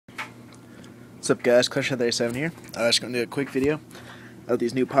What's up, guys? Clutch37 here. I'm just going to do a quick video of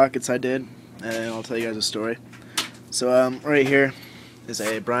these new pockets I did, and I'll tell you guys a story. So right here is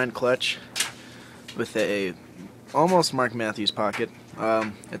a Brian clutch with a almost Mark Matthews pocket.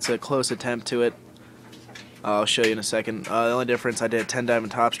 It's a close attempt to it. I'll show you in a second. The only difference, I did 10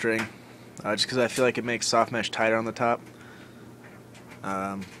 diamond top string, just because I feel like it makes soft mesh tighter on the top.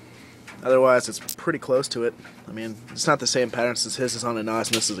 Otherwise, it's pretty close to it. I mean, it's not the same pattern since his is on a NOS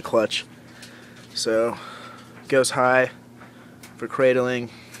and this is a clutch. So, it goes high for cradling,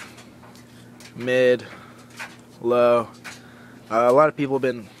 mid, low. A lot of people have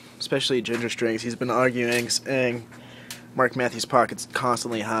been, especially Ginger Strings, he's been arguing, saying Mark Matthews' pocket's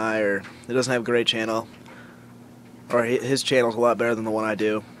constantly high, or it doesn't have a great channel, or his channel's a lot better than the one I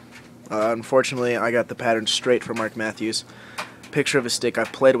do. Unfortunately, I got the pattern straight from Mark Matthews. Picture of his stick.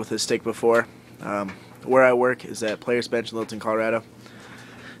 I've played with his stick before. Where I work is at Players Bench in Littleton, Colorado.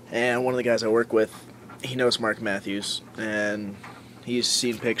 And one of the guys I work with, he knows Mark Matthews, and he's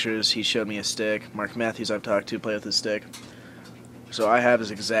seen pictures. He showed me a stick. Mark Matthews I've talked to play with his stick. So I have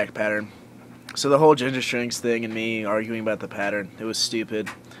his exact pattern. So the whole Ginger Strings thing and me arguing about the pattern, it was stupid.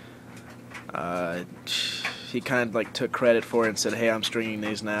 He kind of like took credit for it and said, hey, I'm stringing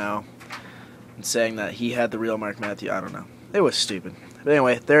these now, and saying that he had the real Mark Matthews. I don't know. It was stupid. But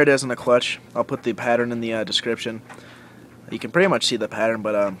anyway, there it is in the clutch. I'll put the pattern in the description. You can pretty much see the pattern,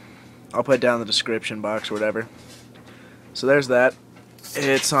 but I'll put it down in the description box or whatever. So there's that.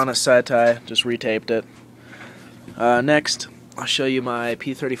 It's on a side tie, just retaped it. Next, I'll show you my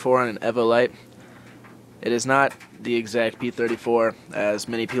P34 on an Evolyte. It is not the exact P34, as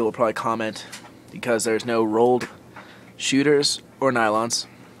many people will probably comment, because there's no rolled shooters or nylons.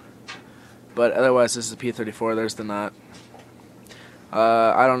 But otherwise, this is a P34, there's the knot.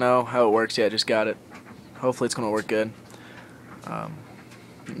 I don't know how it works yet, just got it. Hopefully it's going to work good.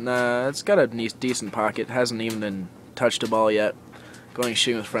 Nah, it's got a decent pocket. Hasn't even been touched a ball yet. Going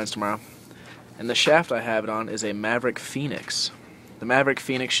shooting with friends tomorrow. And the shaft I have it on is a Maverick Phoenix. The Maverick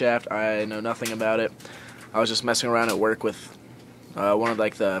Phoenix shaft, I know nothing about it. I was just messing around at work with one of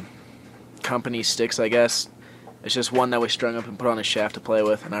like the company sticks, I guess. It's just one that we strung up and put on a shaft to play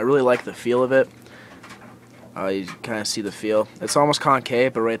with, and I really like the feel of it. You kind of see the feel. It's almost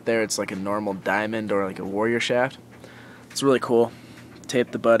concave, but right there it's like a normal diamond or like a warrior shaft. It's really cool.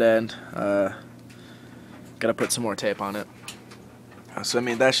 Tape the butt end. Gotta put some more tape on it. So I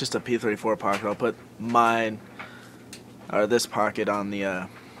mean, that's just a P34 pocket. I'll put mine, or this pocket, on the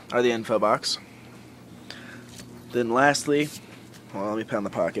info box. Then lastly, well, let me pound the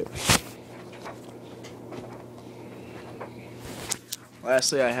pocket.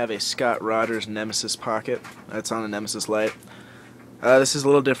 Lastly, I have a Scott Rogers Nemesis pocket. That's on a Nemesis light. This is a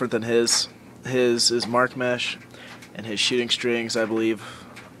little different than his. His is mark mesh, and his shooting strings, I believe,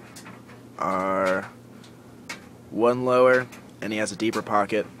 are one lower, and he has a deeper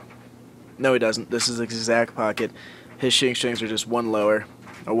pocket. No, he doesn't. This is the exact pocket. His shooting strings are just one lower,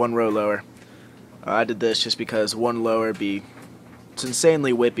 or one row lower. I did this just because one lower it's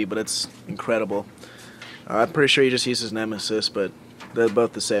insanely whippy, but it's incredible. I'm pretty sure he just uses Nemesis, but they're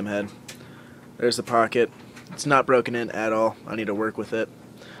both the same head. There's the pocket. It's not broken in at all. I need to work with it.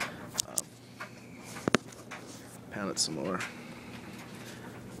 Pound it some more.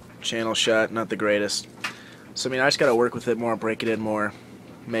 Channel shot, not the greatest. So I mean, I just gotta work with it more, break it in more,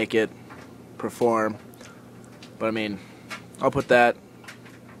 make it perform. But I mean, I'll put that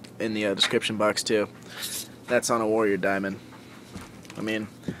in the description box too. That's on a Warrior Diamond. I mean,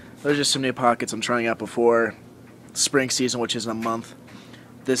 those are just some new pockets I'm trying out before spring season, which is in a month.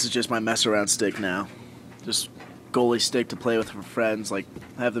 This is just my mess around stick now. Just goalie stick to play with for friends, like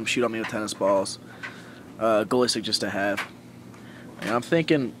have them shoot on me with tennis balls. Goalie stick just to have. And I'm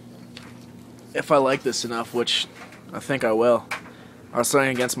thinking, if I like this enough, which I think I will, I was throwing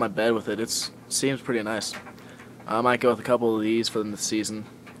against my bed with it. It seems pretty nice. I might go with a couple of these for the season.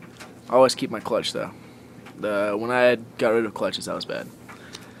 I always keep my clutch though. When I got rid of clutches, that was bad.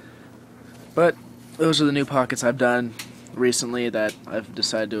 But those are the new pockets I've done recently that I've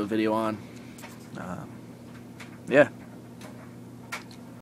decided to do a video on. Yeah.